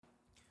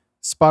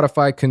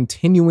Spotify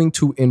continuing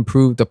to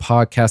improve the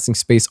podcasting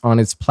space on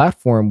its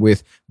platform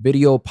with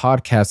video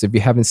podcasts. If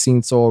you haven't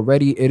seen so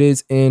already, it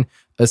is in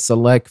a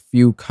select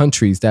few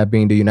countries, that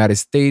being the United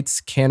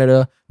States,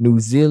 Canada, New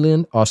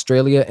Zealand,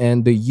 Australia,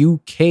 and the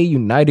UK,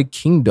 United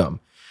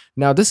Kingdom.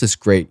 Now, this is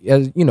great.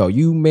 As you know,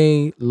 you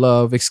may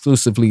love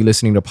exclusively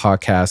listening to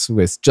podcasts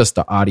with just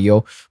the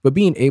audio, but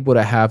being able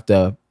to have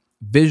the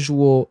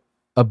visual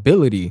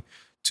ability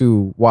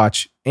to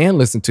watch and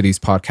listen to these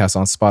podcasts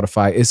on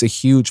Spotify is a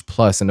huge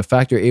plus. And the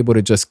fact you're able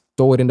to just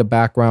throw it in the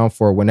background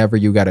for whenever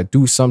you got to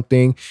do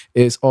something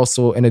is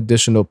also an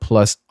additional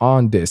plus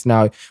on this.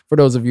 Now, for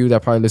those of you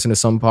that probably listen to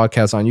some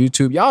podcasts on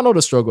YouTube, y'all know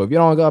the struggle. If you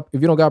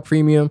don't got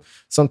premium,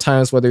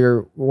 sometimes whether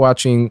you're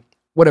watching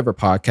whatever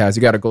podcast,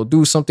 you got to go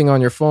do something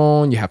on your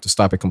phone. You have to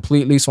stop it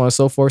completely, so on and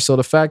so forth. So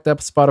the fact that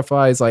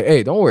Spotify is like,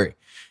 hey, don't worry.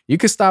 You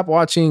could stop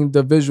watching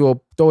the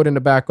visual, throw it in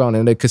the background,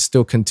 and it could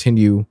still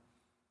continue.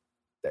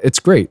 It's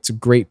great. It's a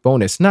great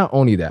bonus. Not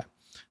only that,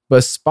 but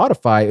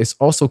Spotify is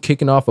also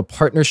kicking off a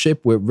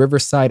partnership with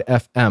Riverside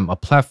FM, a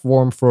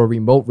platform for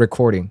remote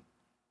recording.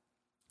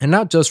 And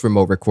not just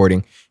remote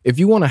recording. If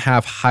you want to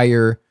have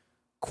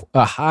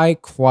a high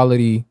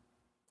quality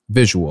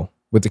visual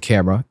with the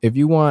camera, if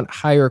you want a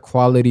higher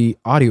quality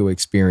audio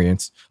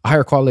experience,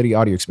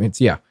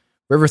 yeah,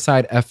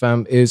 Riverside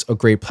FM is a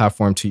great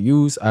platform to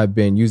use. I've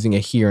been using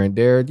it here and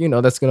there. You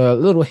know, that's gonna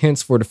little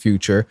hints for the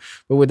future.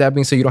 But with that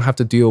being said, you don't have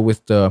to deal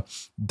with the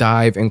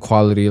dive in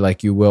quality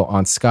like you will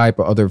on Skype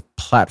or other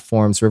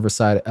platforms.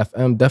 Riverside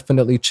FM,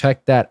 definitely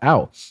check that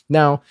out.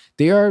 Now,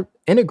 they are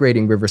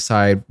integrating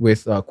Riverside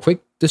with a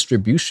quick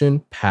distribution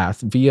path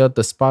via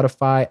the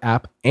Spotify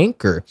app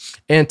Anchor.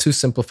 And to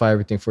simplify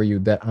everything for you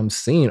that I'm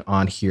seeing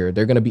on here,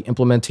 they're going to be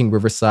implementing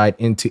Riverside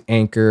into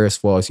Anchor,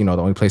 as well as, you know,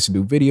 the only place to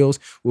do videos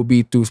will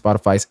be through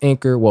Spotify's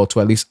Anchor, well, to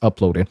at least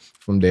upload it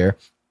from there,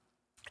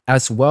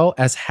 as well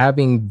as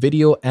having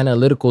video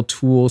analytical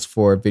tools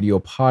for video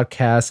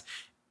podcasts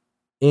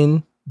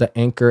in the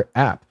Anchor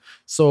app.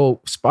 So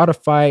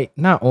Spotify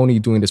not only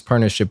doing this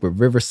partnership with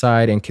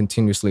Riverside and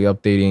continuously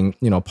updating,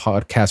 you know,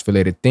 podcast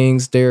related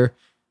things, they're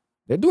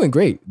doing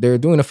great. They're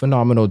doing a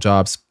phenomenal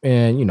job.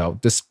 And, you know,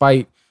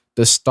 despite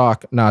the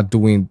stock not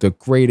doing the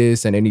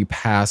greatest and any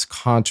past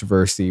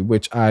controversy,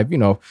 which I've, you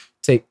know,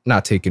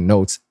 not taking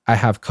notes, I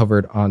have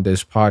covered on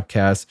this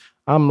podcast.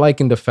 I'm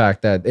liking the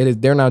fact that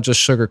they're not just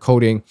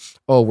sugarcoating,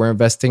 oh, we're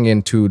investing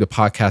into the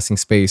podcasting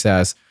space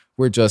as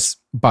we're just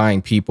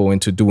buying people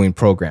into doing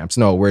programs.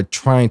 No, we're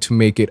trying to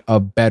make it a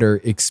better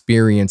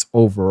experience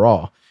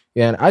overall.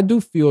 And I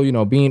do feel, you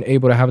know, being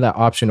able to have that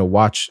option to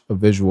watch a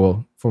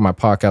visual for my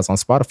podcast on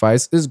Spotify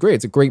is great.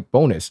 It's a great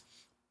bonus.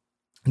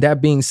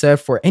 That being said,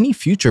 for any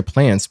future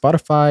plans,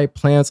 Spotify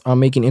plans on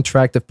making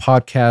interactive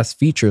podcast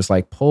features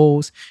like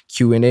polls,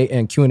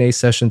 Q&A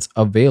sessions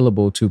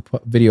available to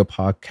video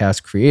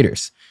podcast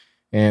creators.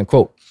 And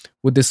quote,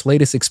 with this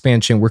latest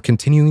expansion, we're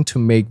continuing to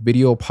make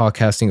video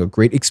podcasting a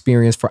great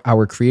experience for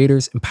our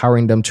creators,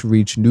 empowering them to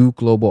reach new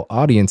global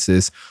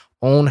audiences,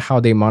 own how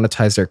they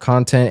monetize their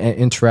content, and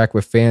interact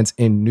with fans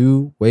in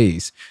new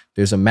ways.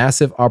 There's a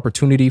massive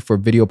opportunity for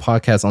video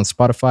podcasts on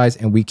Spotify,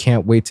 and we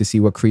can't wait to see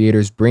what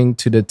creators bring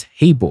to the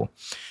table.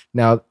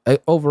 Now,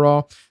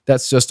 overall,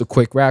 that's just a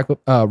quick wrap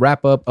up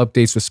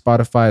updates with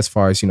Spotify as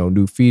far as, you know,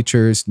 new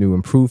features, new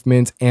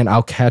improvements, and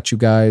I'll catch you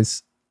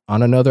guys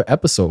on another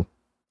episode.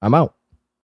 I'm out.